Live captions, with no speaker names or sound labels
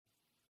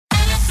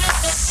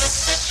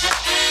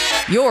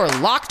You're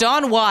Locked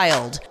On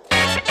Wild.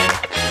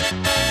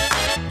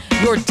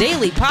 Your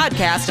daily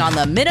podcast on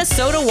the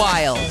Minnesota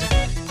Wild.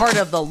 Part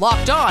of the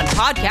Locked On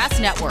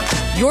Podcast Network.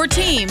 Your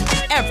team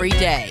every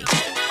day.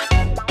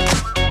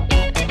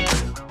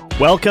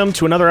 Welcome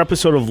to another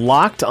episode of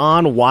Locked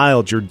On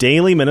Wild, your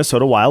daily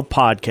Minnesota Wild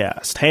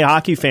podcast. Hey,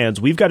 hockey fans,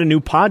 we've got a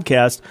new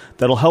podcast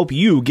that'll help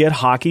you get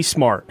hockey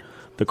smart.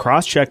 The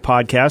Crosscheck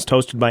podcast,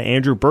 hosted by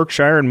Andrew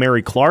Berkshire and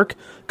Mary Clark,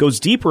 goes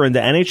deeper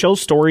into NHL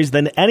stories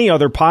than any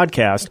other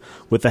podcast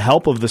with the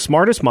help of the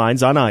smartest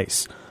minds on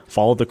ice.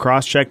 Follow the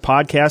Crosscheck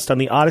podcast on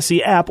the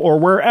Odyssey app or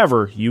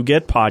wherever you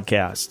get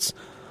podcasts.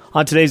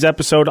 On today's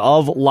episode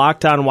of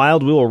Locked On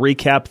Wild, we will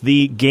recap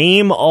the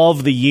game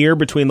of the year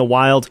between the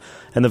Wild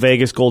and the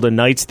Vegas Golden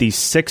Knights, the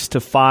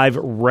 6-5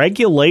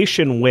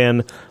 regulation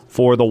win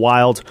for the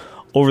Wild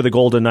over the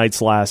Golden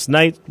Knights last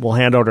night. We'll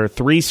hand out our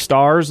 3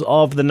 stars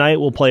of the night.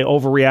 We'll play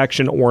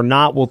overreaction or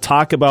not. We'll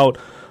talk about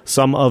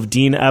some of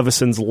Dean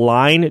Evason's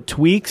line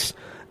tweaks,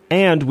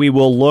 and we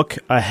will look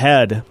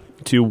ahead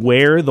to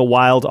where the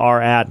Wild are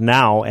at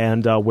now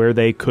and where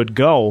they could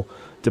go,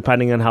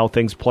 depending on how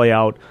things play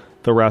out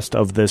the rest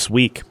of this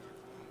week.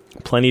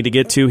 Plenty to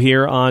get to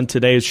here on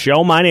today's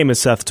show. My name is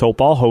Seth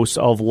Topal, host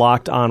of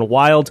Locked On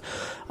Wild.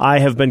 I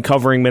have been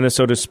covering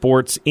Minnesota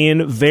sports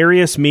in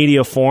various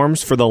media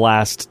forms for the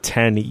last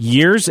 10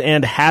 years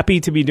and happy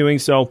to be doing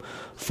so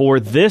for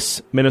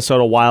this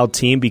Minnesota Wild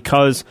team,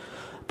 because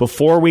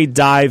before we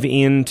dive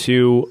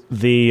into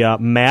the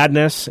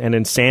madness and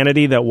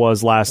insanity that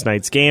was last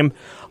night's game,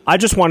 I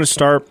just want to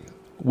start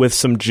with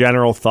some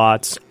general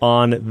thoughts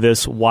on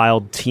this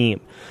Wild team.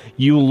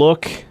 You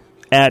look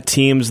at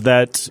teams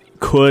that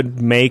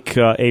could make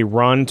a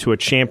run to a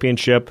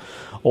championship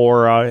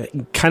or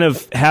kind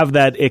of have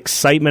that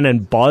excitement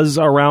and buzz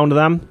around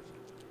them.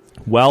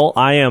 Well,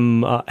 I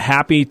am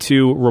happy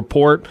to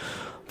report,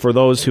 for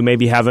those who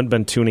maybe haven't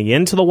been tuning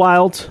into the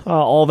Wild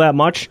all that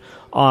much,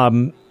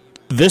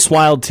 this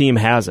Wild team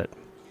has it.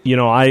 You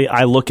know,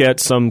 I look at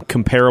some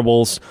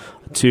comparables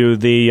to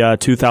the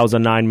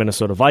 2009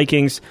 Minnesota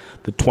Vikings,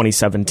 the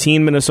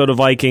 2017 Minnesota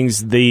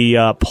Vikings, the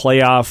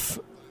playoff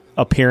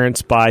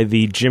appearance by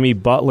the Jimmy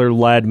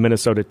Butler-led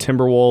Minnesota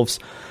Timberwolves,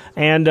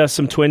 and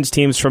some Twins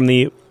teams from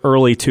the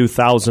early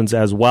 2000s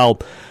as well,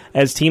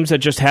 as teams that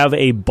just have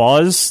a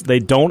buzz. They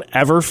don't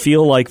ever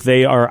feel like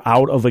they are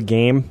out of a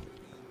game,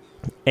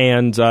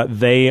 and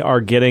they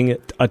are getting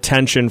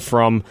attention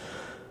from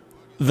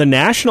the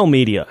national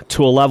media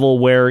to a level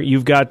where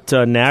you've got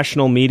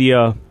national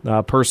media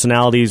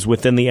personalities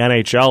within the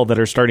NHL that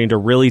are starting to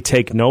really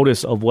take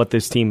notice of what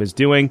this team is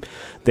doing.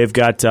 They've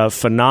got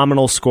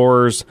phenomenal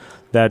scorers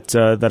that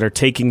are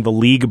taking the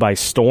league by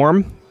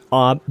storm.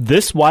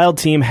 This Wild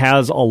team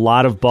has a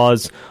lot of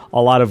buzz,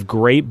 a lot of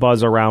great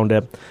buzz around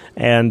it,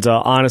 and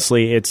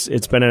honestly,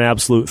 it's been an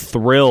absolute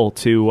thrill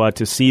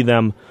to see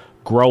them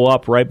grow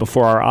up right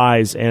before our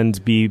eyes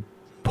and be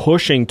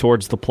pushing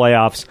towards the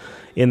playoffs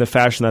in the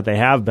fashion that they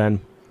have been.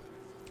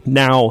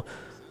 Now,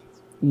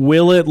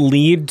 will it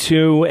lead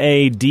to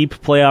a deep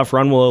playoff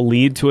run? Will it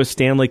lead to a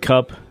Stanley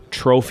Cup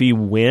trophy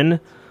win?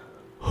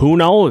 Who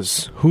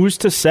knows? Who's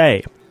to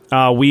say?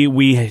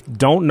 We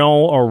don't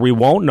know, or we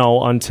won't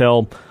know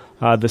until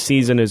the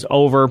season is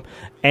over,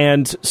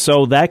 and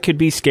so that could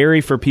be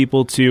scary for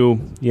people to,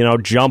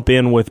 jump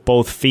in with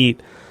both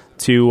feet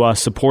to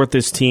support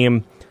this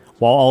team,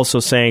 while also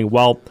saying,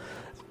 well,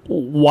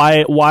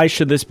 why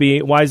should this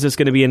be? Why is this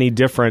going to be any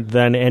different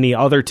than any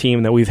other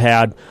team that we've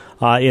had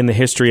in the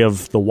history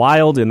of the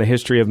Wild, in the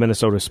history of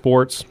Minnesota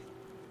sports,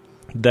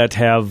 that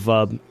have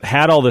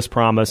had all this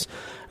promise,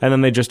 and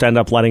then they just end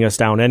up letting us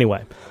down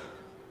anyway?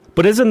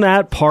 But isn't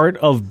that part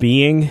of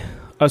being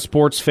a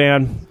sports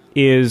fan?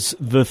 Is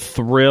the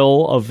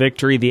thrill of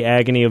victory, the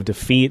agony of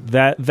defeat?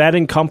 That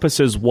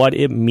encompasses what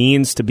it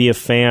means to be a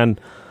fan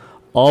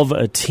of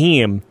a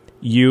team.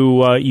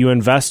 You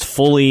invest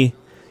fully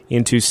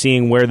into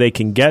seeing where they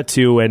can get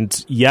to,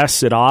 and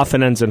yes, it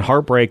often ends in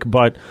heartbreak,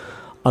 but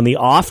on the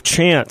off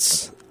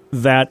chance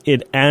that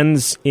it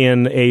ends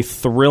in a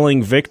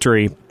thrilling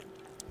victory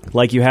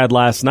like you had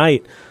last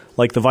night,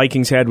 like the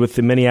Vikings had with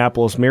the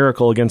Minneapolis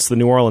Miracle against the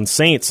New Orleans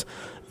Saints,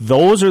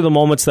 those are the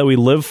moments that we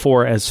live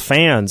for as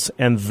fans,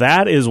 and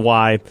that is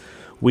why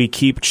we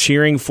keep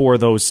cheering for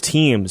those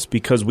teams,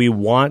 because we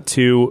want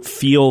to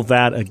feel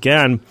that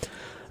again.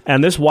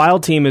 And this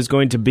Wild team is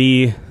going to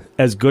be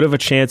as good of a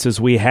chance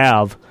as we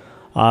have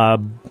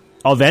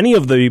of any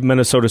of the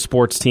Minnesota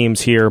sports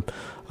teams here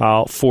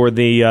for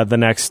the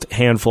next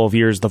handful of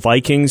years. The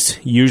Vikings,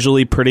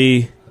 usually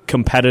pretty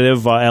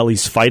competitive, at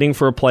least fighting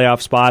for a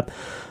playoff spot.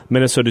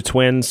 Minnesota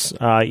Twins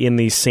in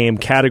the same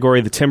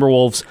category. The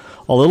Timberwolves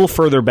a little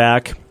further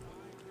back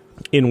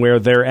in where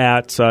they're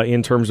at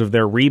in terms of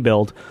their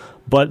rebuild.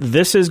 But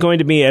this is going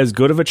to be as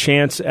good of a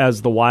chance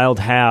as the Wild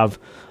have,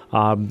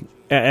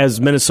 as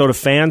Minnesota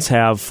fans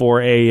have,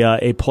 for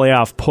a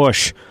playoff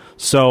push.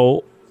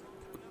 So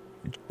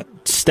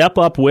step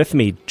up with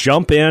me,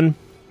 jump in,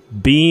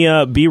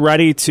 be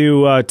ready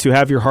to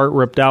have your heart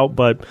ripped out.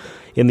 But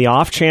in the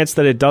off chance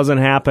that it doesn't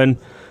happen,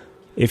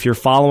 if you're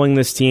following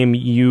this team,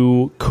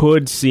 you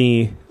could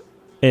see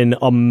an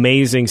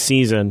amazing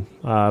season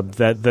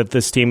that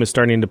this team is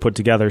starting to put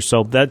together.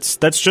 So that's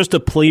just a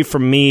plea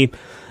from me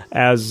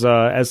as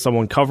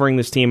someone covering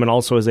this team and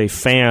also as a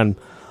fan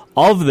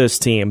of this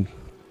team.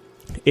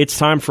 It's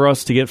time for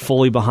us to get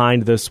fully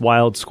behind this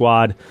Wild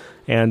squad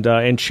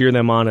and cheer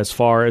them on as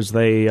far as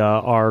they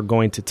are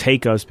going to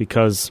take us,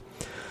 because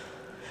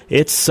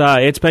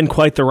it's been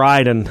quite the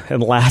ride,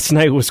 and last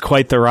night was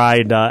quite the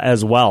ride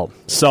as well.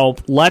 So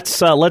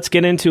let's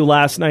get into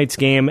last night's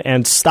game,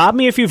 and stop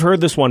me if you've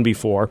heard this one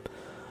before.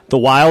 The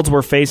Wilds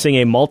were facing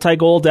a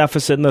multi-goal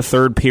deficit in the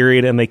third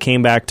period, and they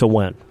came back to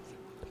win,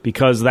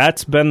 because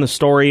that's been the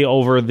story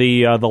over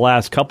the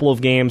last couple of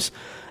games,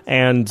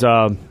 and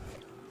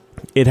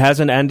it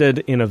hasn't ended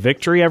in a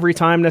victory every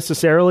time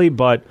necessarily,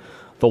 but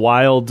the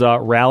Wild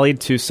rallied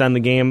to send the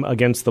game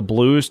against the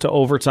Blues to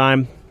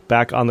overtime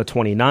back on the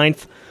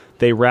 29th.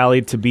 They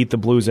rallied to beat the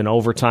Blues in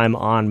overtime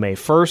on May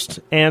 1st,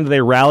 and they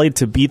rallied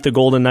to beat the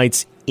Golden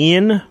Knights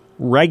in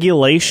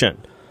regulation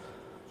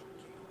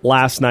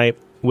last night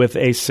with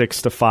a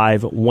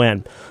 6-5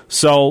 win.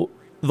 So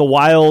the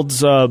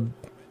Wilds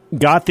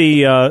got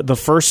the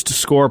first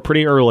score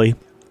pretty early,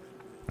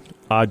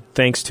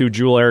 thanks to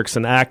Joel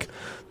Eriksson Ek.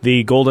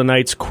 The Golden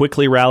Knights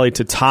quickly rallied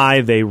to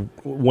tie. They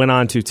went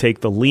on to take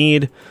the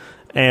lead.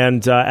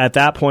 And at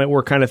that point,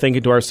 we're kind of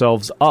thinking to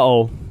ourselves,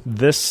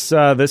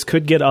 this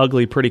could get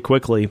ugly pretty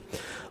quickly.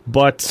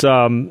 But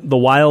the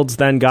Wilds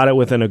then got it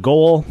within a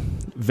goal.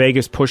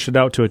 Vegas pushed it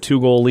out to a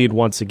 2-goal lead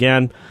once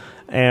again.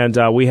 And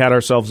we had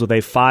ourselves with a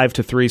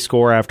 5-3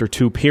 score after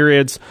 2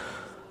 periods.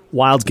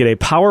 Wilds get a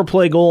power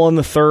play goal in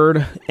the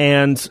third.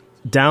 And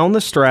down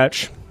the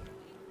stretch,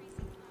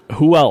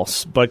 who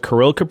else but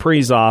Kirill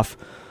Kaprizov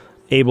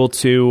able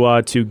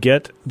to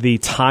get the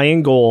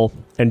tying goal,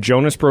 and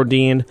Jonas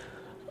Brodin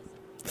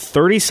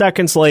 30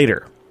 seconds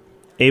later,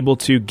 able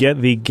to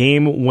get the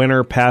game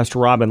winner past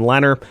Robin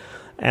Lehner,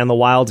 and the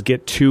Wilds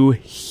get 2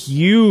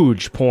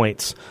 huge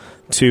points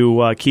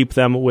to keep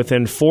them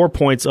within 4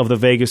 points of the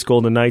Vegas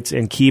Golden Knights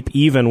and keep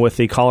even with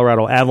the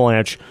Colorado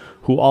Avalanche,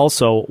 who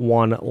also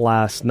won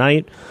last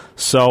night.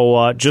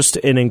 So just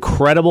an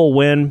incredible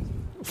win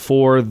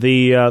for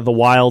the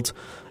Wild,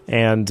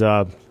 and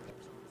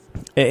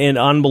an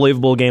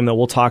unbelievable game that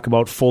we'll talk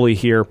about fully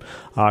here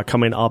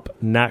coming up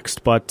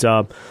next. But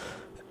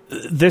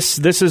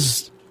This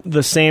is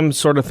the same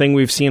sort of thing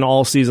we've seen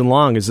all season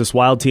long, is this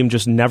Wild team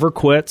just never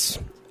quits,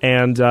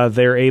 and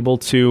they're able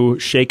to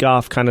shake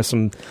off kind of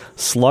some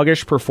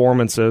sluggish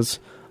performances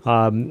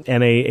and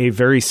a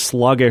very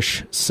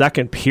sluggish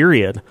second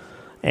period,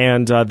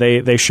 and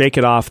they shake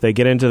it off. They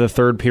get into the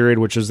third period,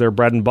 which is their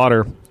bread and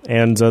butter,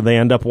 and they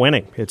end up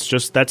winning.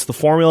 That's the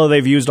formula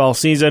they've used all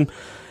season,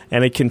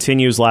 and it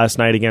continues last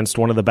night against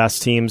one of the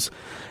best teams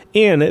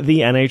in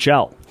the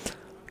NHL.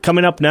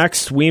 Coming up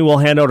next, we will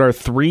hand out our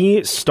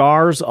 3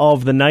 stars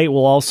of the night.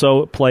 We'll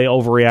also play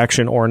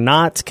Overreaction or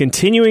Not,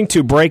 continuing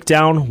to break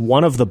down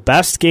one of the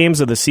best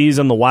games of the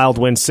season. The Wild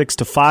win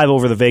 6-5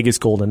 over the Vegas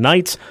Golden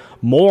Knights.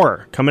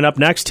 More coming up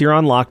next here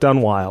on Locked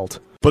On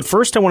Wild. But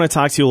first, I want to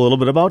talk to you a little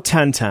bit about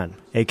 1010,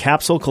 a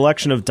capsule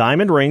collection of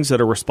diamond rings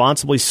that are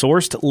responsibly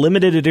sourced,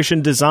 limited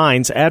edition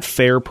designs at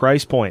fair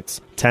price points.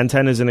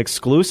 1010 is an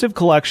exclusive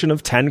collection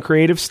of 10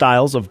 creative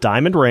styles of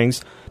diamond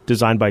rings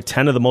designed by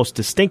 10 of the most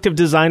distinctive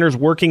designers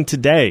working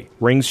today.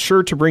 Rings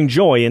sure to bring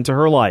joy into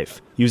her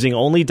life. Using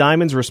only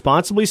diamonds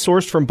responsibly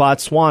sourced from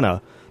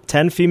Botswana,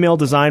 10 female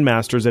design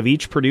masters have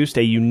each produced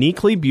a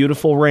uniquely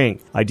beautiful ring,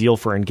 ideal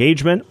for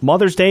engagement,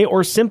 Mother's Day,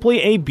 or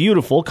simply a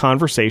beautiful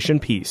conversation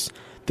piece.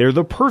 They're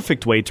the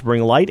perfect way to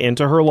bring light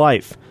into her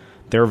life.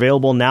 They're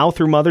available now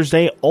through Mother's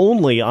Day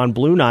only on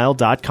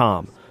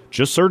BlueNile.com.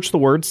 Just search the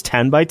words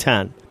 10 by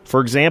 10. For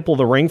example,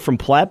 the ring from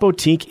Platt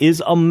Boutique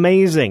is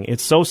amazing.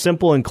 It's so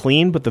simple and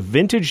clean, but the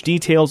vintage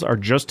details are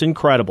just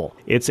incredible.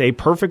 It's a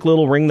perfect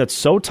little ring that's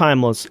so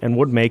timeless and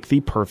would make the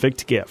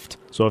perfect gift.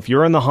 So if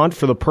you're in the hunt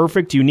for the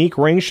perfect, unique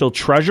ring she'll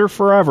treasure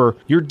forever,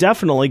 you're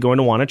definitely going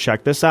to want to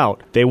check this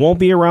out. They won't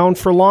be around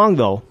for long,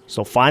 though,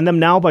 so find them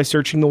now by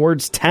searching the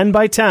words 10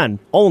 by 10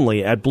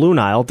 only at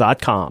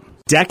BlueNile.com.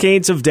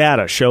 Decades of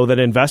data show that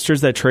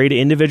investors that trade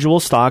individual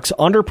stocks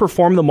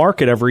underperform the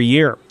market every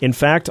year. In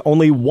fact,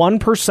 only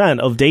 1%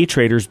 of day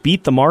traders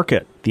beat the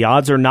market. The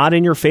odds are not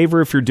in your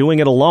favor if you're doing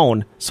it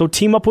alone, so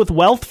team up with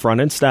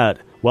Wealthfront instead.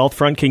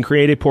 Wealthfront can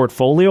create a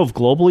portfolio of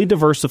globally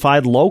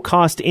diversified,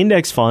 low-cost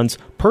index funds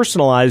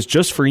personalized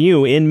just for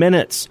you in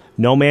minutes.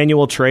 No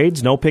manual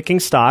trades, no picking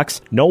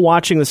stocks, no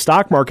watching the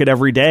stock market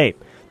every day.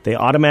 They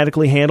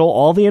automatically handle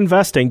all the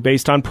investing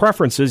based on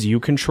preferences you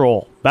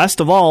control. Best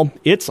of all,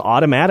 it's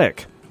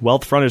automatic.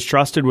 Wealthfront is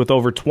trusted with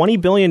over $20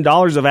 billion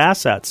of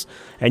assets,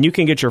 and you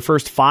can get your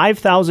first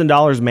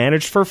 $5,000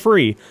 managed for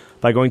free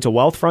by going to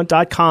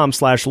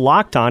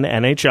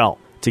wealthfront.com/LockedOnNHL.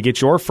 To get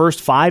your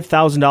first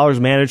 $5,000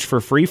 managed for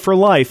free for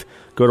life,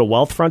 go to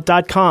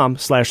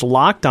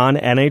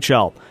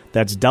wealthfront.com/LockedOnNHL.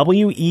 That's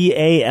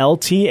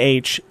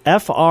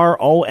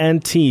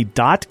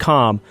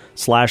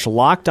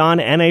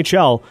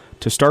WEALTHFRONT.com/LockedOnNHL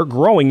to start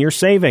growing your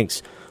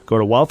savings. Go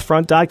to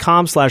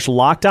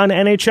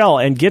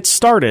wealthfront.com/LockedOnNHL and get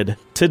started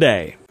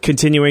today.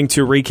 Continuing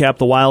to recap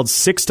the Wild's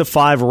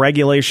 6-5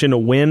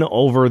 regulation win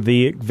over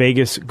the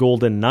Vegas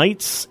Golden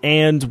Knights,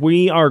 and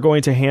we are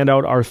going to hand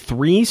out our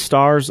 3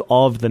 stars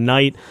of the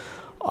night.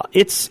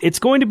 It's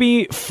going to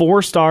be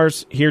 4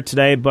 stars here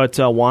today, but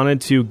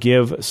wanted to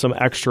give some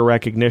extra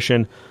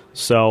recognition,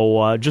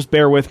 so just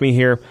bear with me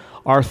here.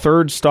 Our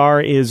 3rd star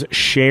is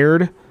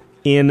shared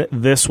in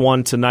this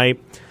one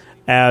tonight,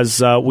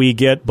 as we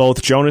get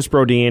both Jonas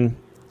Brodin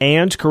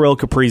and Kirill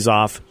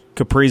Kaprizov.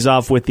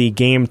 Kaprizov with the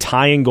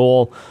game-tying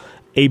goal,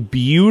 a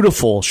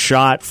beautiful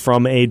shot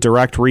from a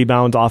direct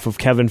rebound off of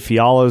Kevin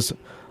Fiala's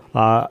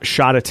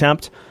shot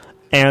attempt,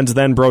 and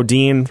then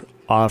Brodin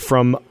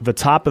from the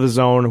top of the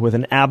zone with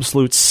an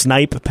absolute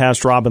snipe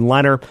past Robin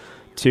Lehner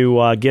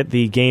to get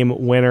the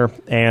game winner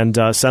and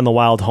send the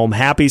Wild home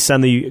happy,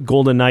 send the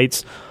Golden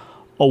Knights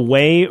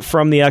away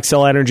from the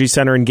XL Energy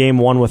Center in Game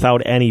 1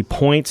 without any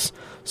points.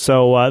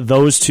 So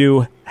those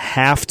two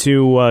have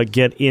to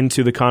get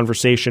into the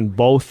conversation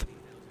both,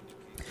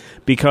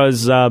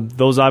 because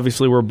those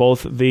obviously were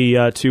both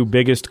the 2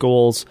 biggest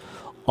goals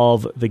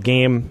of the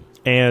game.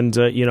 And,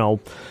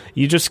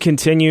 you just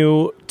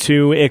continue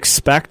to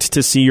expect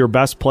to see your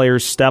best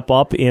players step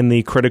up in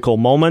the critical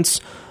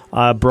moments.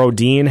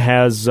 Brodin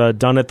has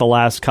done it the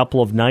last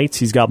couple of nights.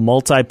 He's got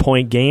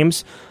multi-point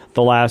games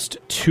the last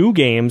 2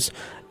 games,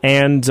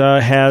 and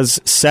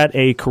has set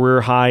a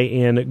career high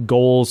in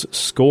goals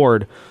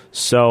scored.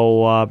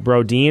 So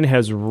Brodin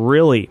has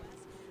really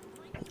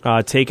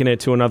taken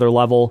it to another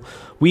level.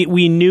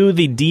 We knew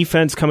the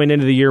defense coming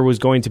into the year was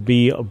going to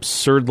be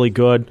absurdly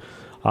good.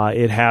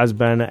 It has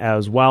been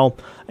as well.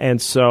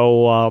 And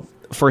so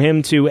for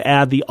him to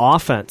add the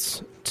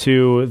offense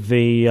to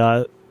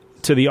the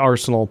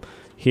arsenal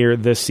here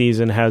this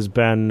season has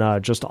been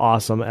just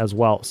awesome as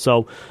well.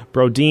 So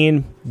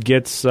Brodin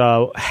gets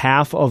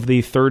half of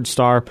the 3rd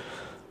star.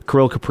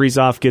 Kirill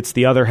Kaprizov gets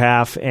the other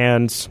half,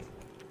 and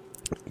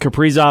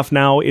Kaprizov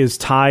now is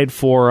tied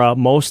for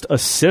most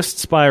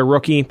assists by a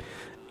rookie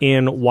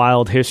in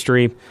Wild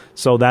history.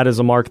 So that is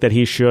a mark that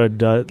he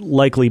should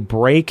likely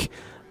break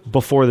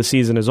before the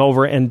season is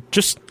over. And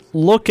just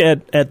look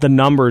at the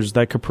numbers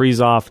that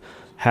Kaprizov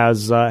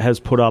has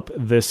put up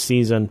this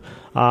season.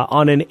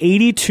 On an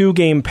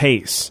 82-game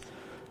pace,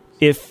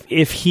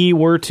 if he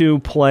were to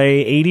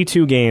play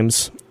 82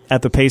 games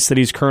at the pace that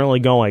he's currently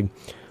going,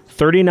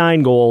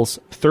 39 goals,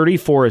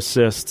 34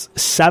 assists,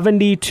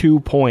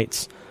 72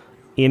 points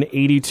in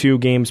 82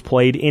 games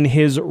played in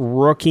his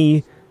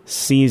rookie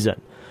season.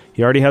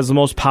 He already has the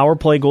most power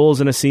play goals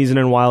in a season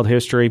in Wild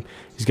history.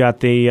 He's got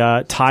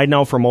the tied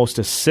now for most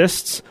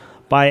assists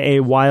by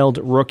a Wild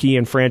rookie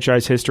in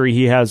franchise history.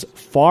 He has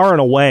far and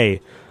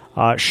away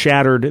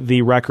shattered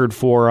the record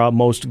for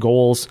most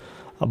goals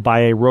by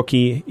a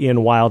rookie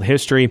in Wild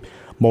history,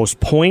 most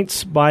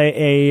points by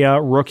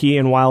a rookie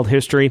in Wild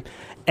history,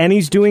 and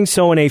he's doing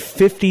so in a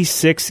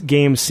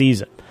 56-game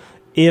season.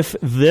 If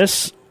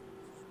this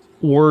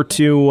were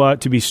to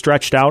be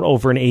stretched out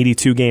over an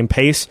 82-game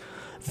pace,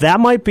 that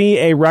might be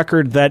a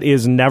record that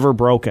is never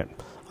broken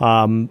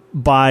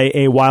by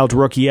a Wild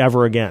rookie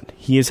ever again.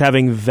 He is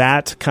having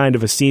that kind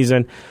of a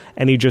season,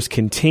 and he just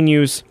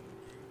continues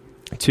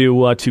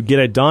to get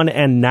it done,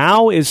 and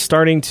now is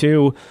starting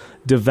to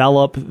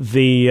develop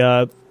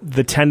the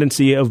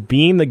tendency of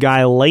being the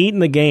guy late in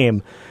the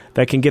game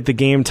that can get the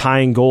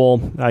game-tying goal.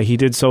 He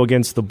did so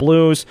against the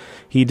Blues.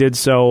 He did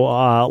so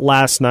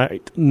last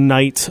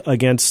night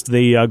against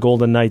the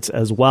Golden Knights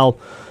as well.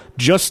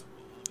 Just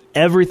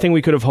everything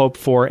we could have hoped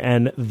for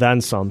and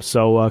then some.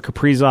 So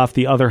Kaprizov,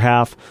 the other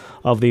half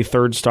of the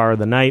 3rd star of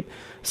the night.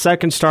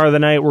 2nd star of the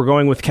night, we're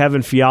going with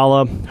Kevin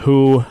Fiala,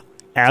 who,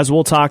 as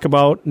we'll talk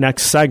about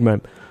next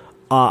segment,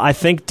 I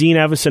think Dean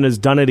Evason has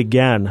done it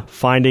again,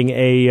 finding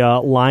a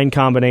line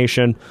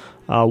combination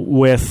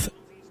with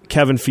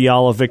Kevin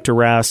Fiala, Victor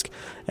Rask,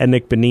 and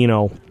Nick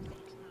Bonino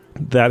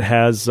that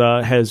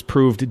has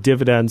proved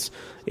dividends,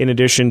 in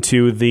addition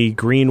to the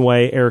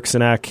Greenway,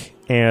 Eriksson Ek,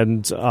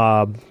 and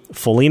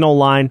Foligno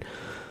line.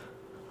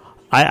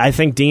 I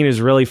think Dean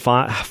has really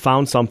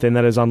found something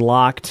that has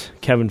unlocked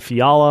Kevin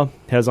Fiala,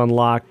 has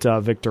unlocked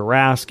Victor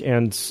Rask,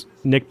 and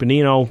Nick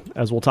Bonino,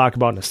 as we'll talk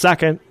about in a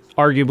second,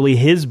 arguably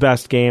his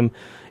best game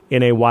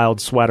in a Wild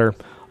sweater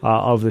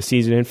of the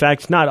season. In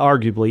fact, not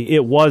arguably,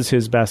 it was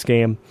his best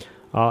game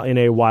in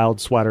a Wild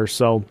sweater.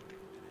 So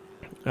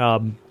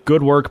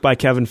good work by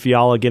Kevin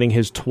Fiala getting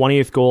his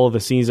 20th goal of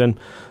the season.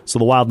 So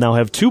the Wild now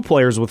have 2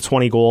 players with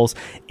 20 goals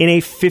in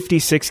a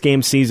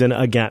 56-game season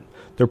again.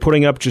 They're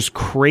putting up just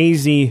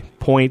crazy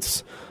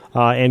points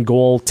and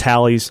goal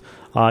tallies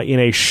in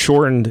a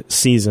shortened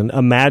season.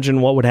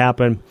 Imagine what would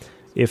happen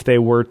if they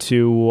were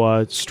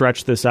to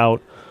stretch this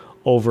out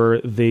over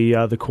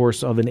the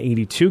course of an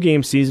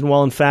 82-game season.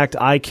 Well, in fact,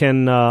 I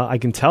can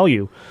tell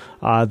you,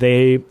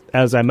 they,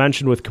 as I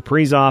mentioned with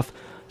Kaprizov,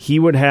 he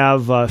would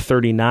have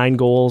 39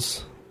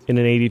 goals in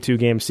an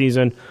 82-game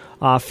season.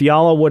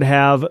 Fiala would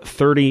have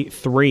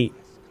 33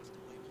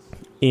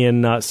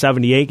 in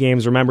 78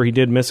 games. Remember, he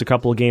did miss a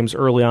couple of games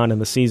early on in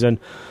the season.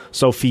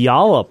 So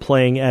Fiala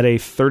playing at a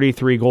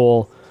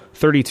 33-goal,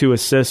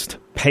 32-assist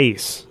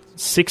pace,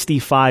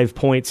 65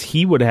 points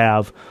he would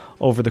have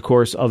over the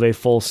course of a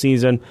full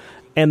season.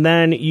 And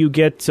then you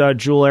get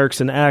Joel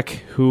Eriksson Ek,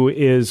 who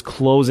is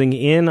closing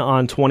in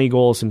on 20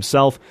 goals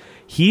himself.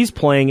 He's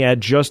playing at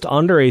just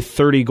under a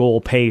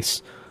 30-goal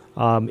pace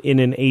in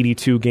an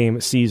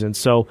 82-game season.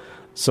 So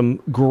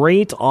some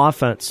great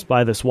offense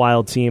by this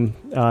Wild team,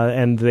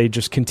 and they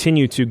just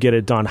continue to get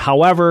it done.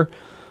 However,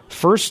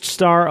 first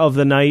star of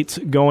the night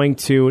going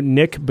to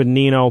Nick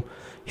Bonino.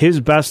 His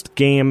best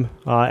game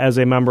as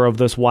a member of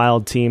this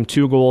Wild team,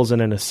 2 goals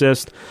and an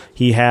assist.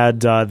 He had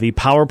the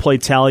power play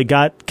tally,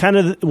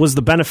 was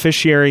the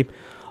beneficiary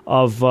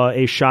of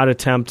a shot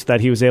attempt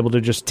that he was able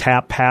to just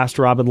tap past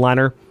Robin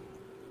Lehner.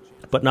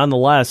 But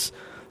nonetheless,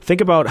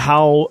 think about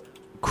how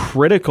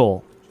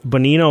critical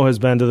Bonino has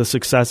been to the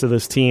success of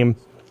this team.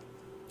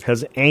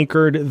 Has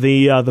anchored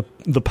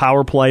the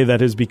power play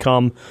that has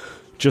become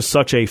just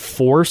such a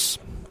force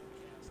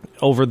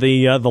over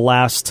the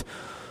last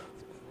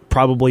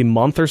probably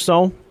month or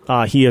so.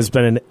 He has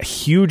been a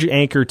huge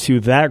anchor to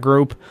that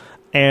group,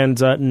 and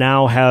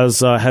now has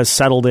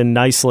settled in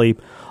nicely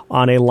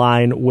on a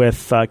line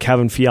with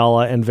Kevin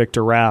Fiala and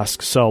Victor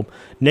Rask. So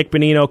Nick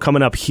Bonino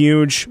coming up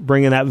huge,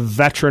 bringing that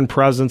veteran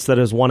presence that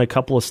has won a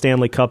couple of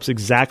Stanley Cups,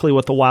 exactly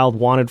what the Wild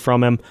wanted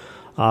from him,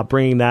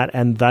 bringing that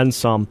and then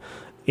some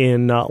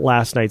in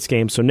last night's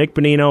game. So Nick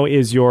Bonino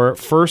is your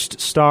first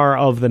star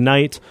of the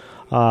night.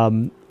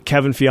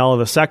 Kevin Fiala,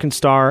 the second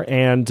star,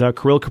 and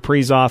Kirill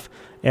Kaprizov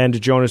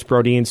and Jonas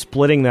Brodin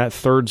splitting that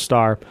third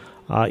star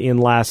in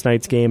last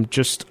night's game.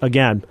 Just,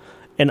 again,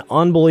 an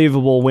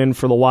unbelievable win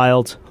for the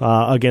Wild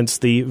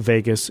against the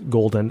Vegas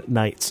Golden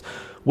Knights.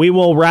 We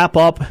will wrap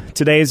up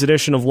today's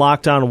edition of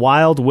Locked On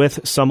Wild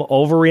with some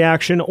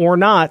overreaction or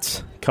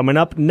not coming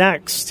up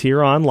next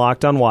here on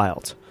Locked On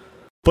Wild.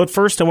 But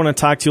first, I want to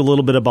talk to you a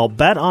little bit about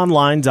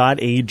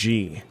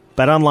BetOnline.ag.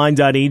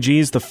 BetOnline.ag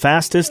is the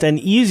fastest and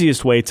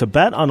easiest way to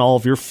bet on all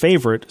of your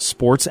favorite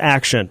sports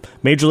action.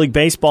 Major League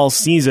Baseball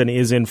season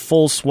is in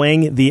full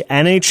swing. The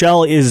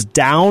NHL is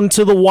down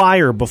to the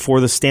wire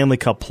before the Stanley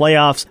Cup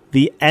playoffs.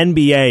 The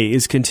NBA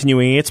is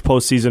continuing its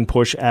postseason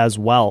push as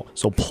well.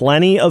 So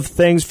plenty of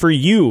things for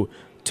you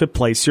to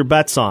place your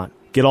bets on.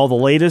 Get all the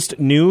latest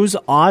news,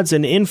 odds,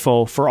 and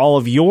info for all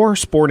of your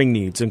sporting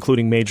needs,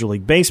 including Major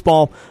League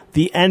Baseball,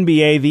 the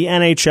NBA, the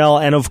NHL,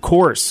 and of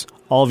course,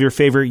 all of your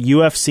favorite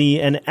UFC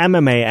and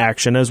MMA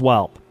action as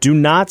well. Do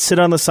not sit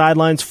on the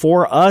sidelines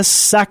for a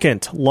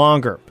second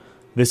longer.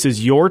 This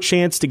is your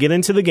chance to get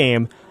into the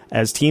game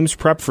as teams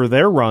prep for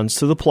their runs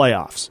to the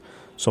playoffs.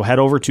 So head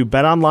over to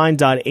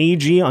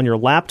betonline.ag on your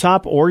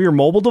laptop or your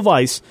mobile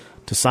device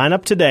to sign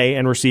up today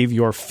and receive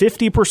your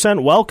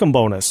 50% welcome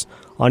bonus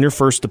on your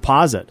first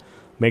deposit.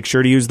 Make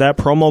sure to use that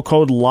promo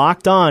code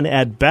LOCKEDON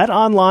at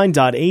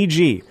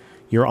betonline.ag.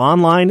 Your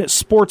online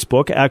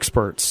sportsbook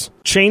experts.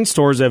 Chain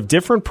stores have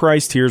different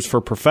price tiers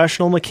for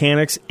professional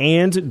mechanics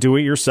and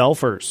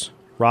do-it-yourselfers.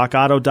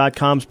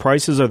 RockAuto.com's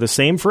prices are the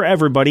same for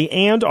everybody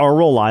and are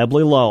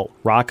reliably low.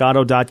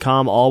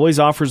 RockAuto.com always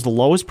offers the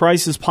lowest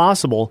prices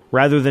possible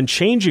rather than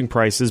changing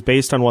prices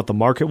based on what the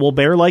market will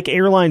bear like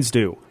airlines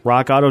do.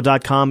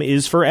 RockAuto.com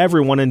is for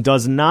everyone and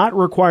does not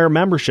require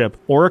membership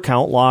or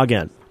account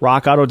login.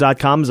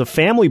 RockAuto.com is a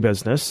family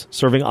business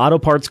serving auto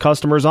parts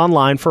customers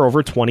online for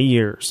over 20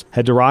 years.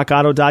 Head to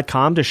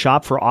RockAuto.com to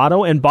shop for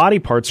auto and body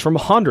parts from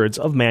hundreds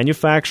of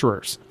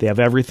manufacturers. They have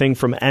everything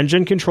from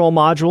engine control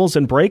modules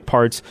and brake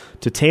parts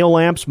to tail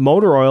lamps,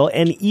 motor oil,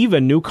 and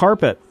even new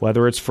carpet.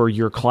 Whether it's for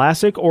your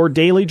classic or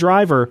daily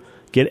driver,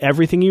 get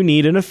everything you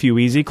need in a few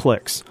easy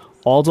clicks,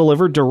 all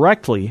delivered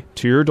directly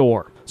to your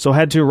door. So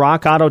head to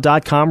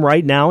RockAuto.com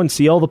right now and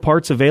see all the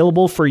parts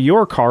available for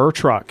your car or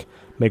truck.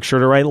 Make sure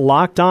to write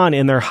Locked On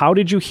in their How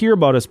Did You Hear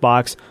About Us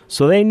box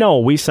so they know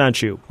we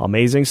sent you.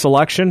 Amazing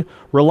selection,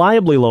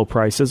 reliably low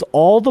prices,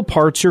 all the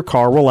parts your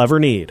car will ever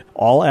need.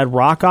 All at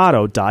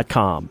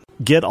RockAuto.com.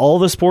 Get all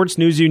the sports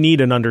news you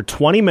need in under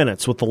 20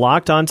 minutes with the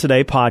Locked On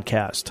Today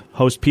podcast.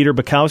 Host Peter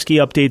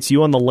Bukowski updates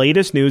you on the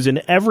latest news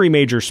in every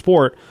major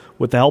sport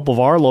with the help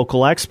of our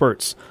local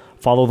experts.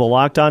 Follow the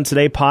Locked On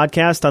Today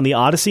podcast on the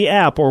Odyssey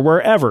app or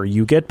wherever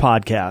you get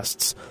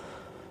podcasts.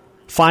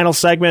 Final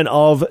segment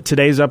of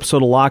today's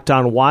episode of Locked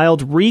On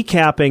Wild,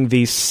 recapping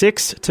the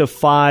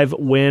 6-5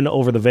 win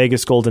over the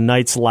Vegas Golden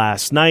Knights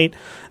last night.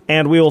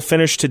 And we will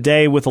finish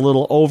today with a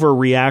little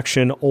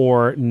overreaction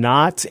or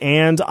not.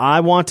 And I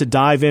want to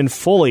dive in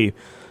fully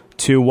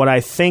to what I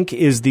think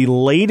is the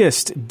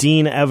latest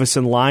Dean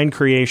Evason line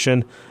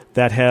creation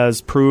that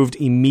has proved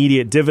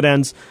immediate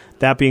dividends.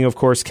 That being, of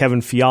course, Kevin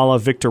Fiala,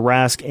 Victor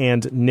Rask,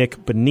 and Nick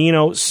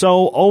Bonino.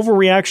 So,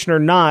 overreaction or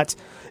not,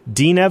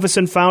 Dean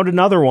Evason found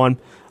another one.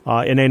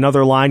 In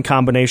another line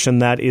combination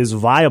that is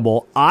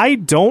viable. I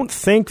don't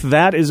think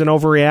that is an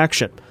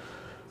overreaction.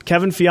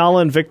 Kevin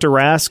Fiala and Victor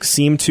Rask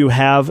seem to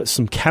have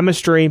some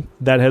chemistry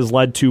that has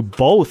led to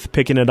both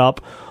picking it up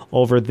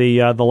over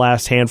the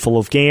last handful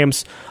of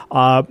games.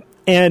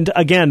 And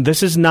again,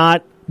 this is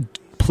not,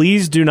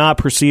 please do not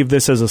perceive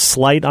this as a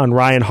slight on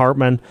Ryan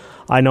Hartman.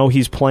 I know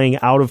he's playing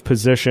out of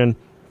position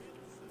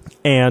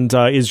and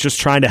is just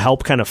trying to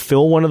help kind of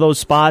fill one of those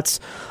spots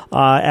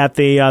at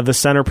the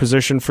center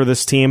position for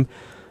this team.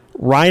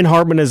 Ryan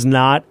Hartman is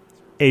not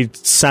a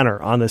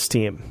center on this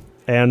team,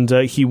 and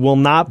he will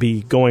not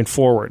be going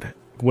forward.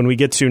 When we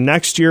get to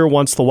next year,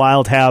 once the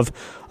Wild have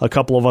a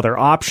couple of other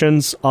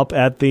options up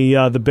at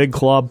the big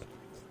club,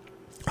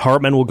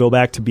 Hartman will go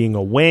back to being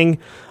a wing,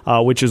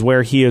 which is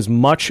where he is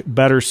much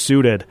better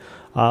suited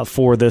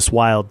for this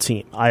Wild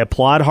team. I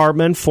applaud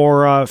Hartman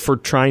for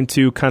trying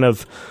to kind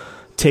of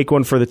take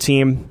one for the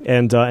team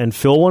and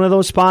fill one of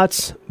those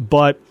spots,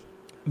 but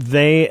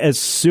as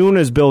soon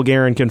as Bill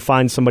Guerin can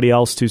find somebody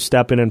else to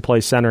step in and play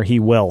center,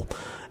 he will.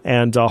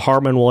 And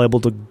Hartman will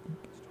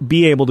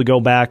be able to go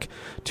back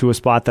to a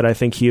spot that I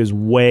think he is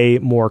way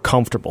more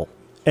comfortable.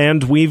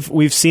 And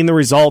we've seen the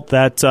result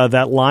that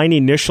that line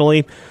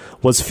initially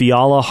was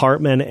Fiala,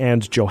 Hartman,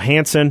 and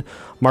Johansson.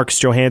 Marcus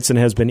Johansson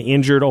has been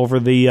injured over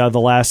the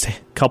last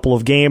couple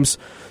of games,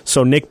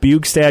 so Nick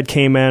Bjugstad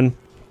came in,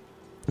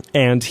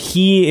 and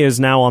he is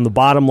now on the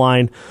bottom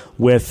line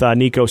with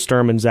Nico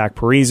Sturm and Zach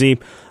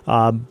Parise.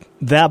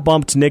 That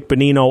bumped Nick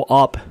Bonino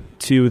up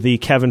to the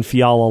Kevin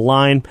Fiala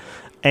line,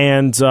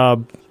 and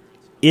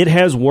it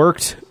has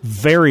worked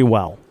very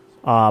well.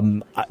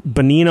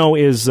 Bonino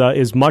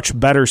is much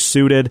better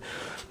suited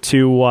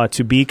to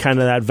be kind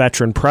of that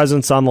veteran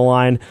presence on the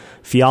line.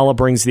 Fiala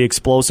brings the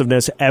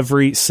explosiveness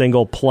every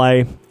single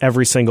play,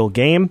 every single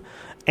game.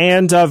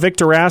 And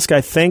Victor Rask,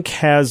 I think,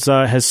 has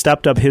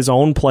stepped up his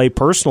own play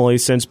personally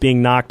since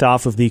being knocked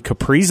off of the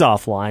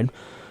Kaprizov line.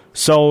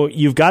 So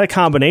you've got a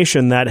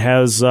combination that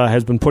has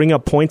been putting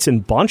up points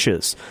in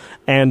bunches.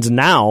 And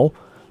now,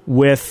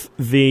 with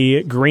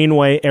the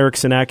Greenway,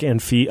 Eriksson Ek,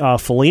 and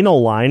Foligno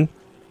line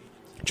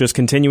just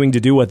continuing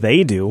to do what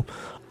they do,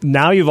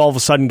 now you've all of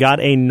a sudden got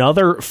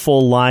another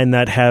full line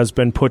that has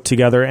been put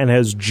together and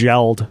has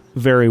gelled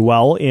very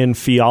well in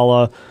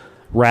Fiala,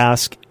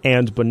 Rask,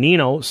 and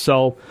Bonino.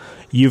 So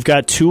you've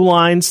got two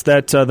lines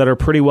that are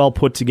pretty well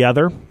put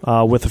together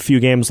with a few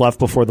games left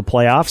before the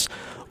playoffs.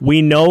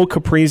 We know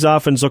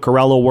Kaprizov and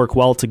Zuccarello work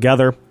well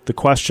together. The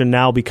question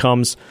now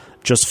becomes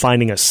just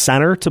finding a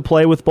center to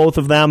play with both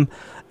of them.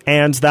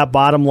 And that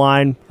bottom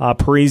line,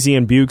 Parise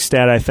and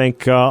Bjugstad, I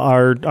think,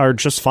 are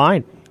just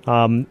fine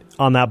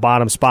on that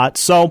bottom spot.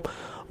 So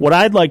what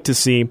I'd like to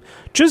see,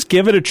 just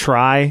give it a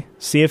try,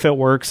 see if it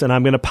works, and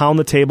I'm going to pound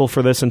the table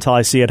for this until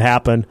I see it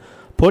happen.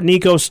 Put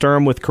Nico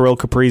Sturm with Kirill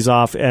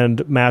Kaprizov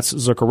and Mats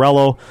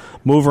Zuccarello.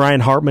 Move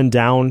Ryan Hartman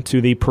down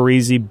to the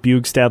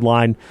Parise-Bjugstad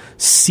line.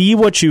 See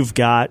what you've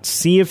got.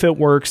 See if it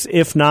works.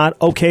 If not,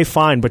 okay,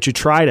 fine, but you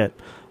tried it.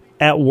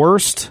 At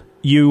worst,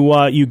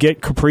 you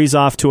get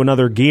Kaprizov to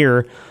another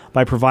gear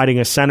by providing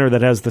a center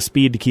that has the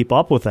speed to keep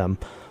up with them.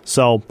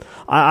 So,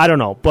 I don't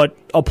know. But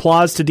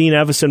applause to Dean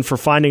Evason for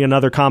finding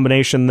another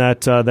combination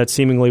that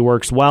seemingly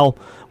works well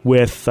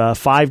with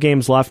 5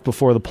 games left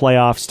before the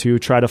playoffs to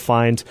try to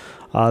find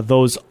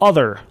those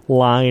other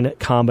line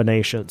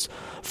combinations.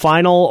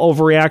 Final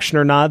overreaction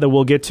or not that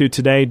we'll get to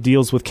today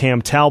deals with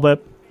Cam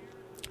Talbot.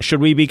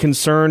 Should we be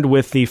concerned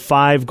with the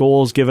 5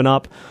 goals given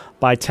up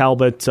by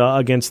Talbot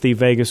against the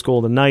Vegas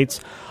Golden Knights?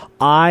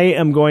 I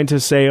am going to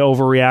say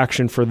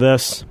overreaction for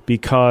this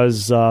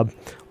because,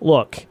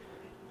 look,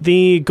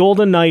 the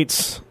Golden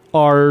Knights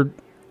are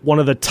one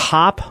of the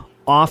top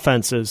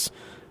offenses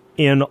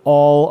in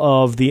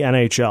all of the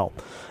NHL.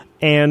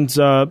 And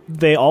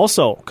they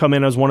also come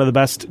in as one of the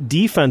best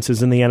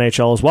defenses in the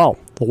NHL as well.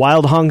 The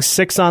Wild hung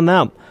 6 on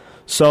them.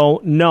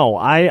 So, no,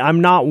 I'm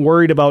not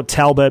worried about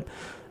Talbot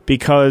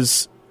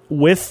because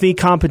with the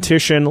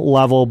competition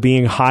level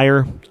being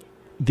higher,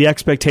 the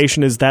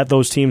expectation is that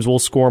those teams will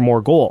score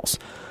more goals.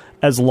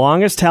 As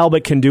long as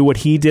Talbot can do what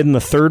he did in the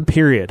third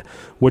period,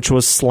 which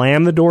was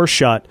slam the door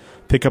shut,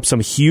 pick up some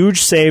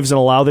huge saves, and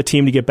allow the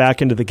team to get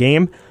back into the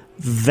game,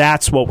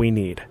 that's what we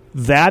need.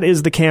 That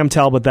is the Cam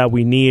Talbot that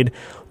we need.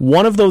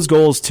 One of those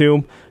goals,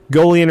 too,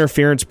 goalie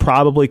interference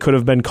probably could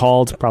have been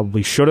called,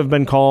 probably should have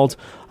been called,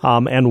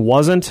 and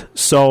wasn't.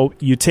 So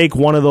you take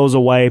one of those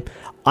away.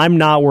 I'm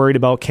not worried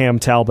about Cam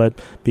Talbot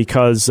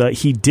because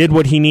he did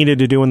what he needed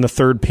to do in the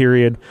third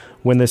period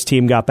when this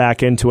team got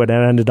back into it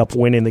and ended up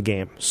winning the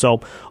game.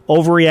 So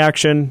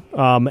overreaction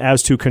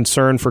as to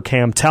concern for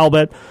Cam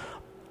Talbot.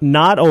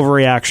 Not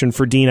overreaction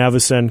for Dean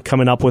Evason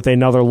coming up with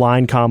another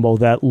line combo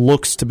that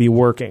looks to be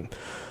working.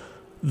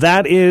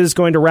 That is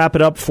going to wrap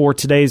it up for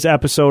today's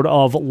episode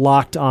of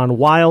Locked On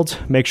Wild.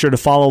 Make sure to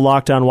follow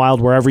Locked On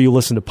Wild wherever you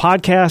listen to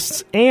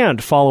podcasts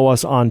and follow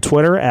us on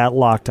Twitter at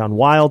Locked On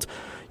Wild.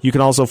 You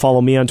can also follow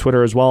me on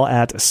Twitter as well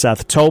at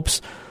Seth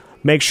Topes.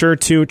 Make sure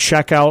to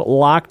check out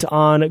Locked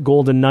On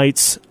Golden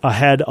Knights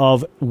ahead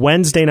of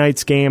Wednesday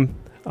night's game,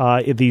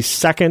 the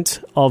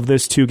second of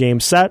this 2-game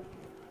set,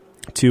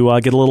 to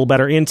get a little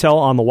better intel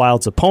on the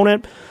Wild's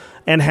opponent,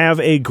 and have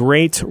a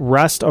great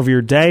rest of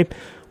your day.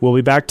 We'll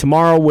be back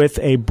tomorrow with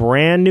a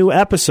brand new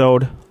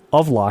episode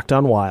of Locked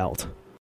On Wild.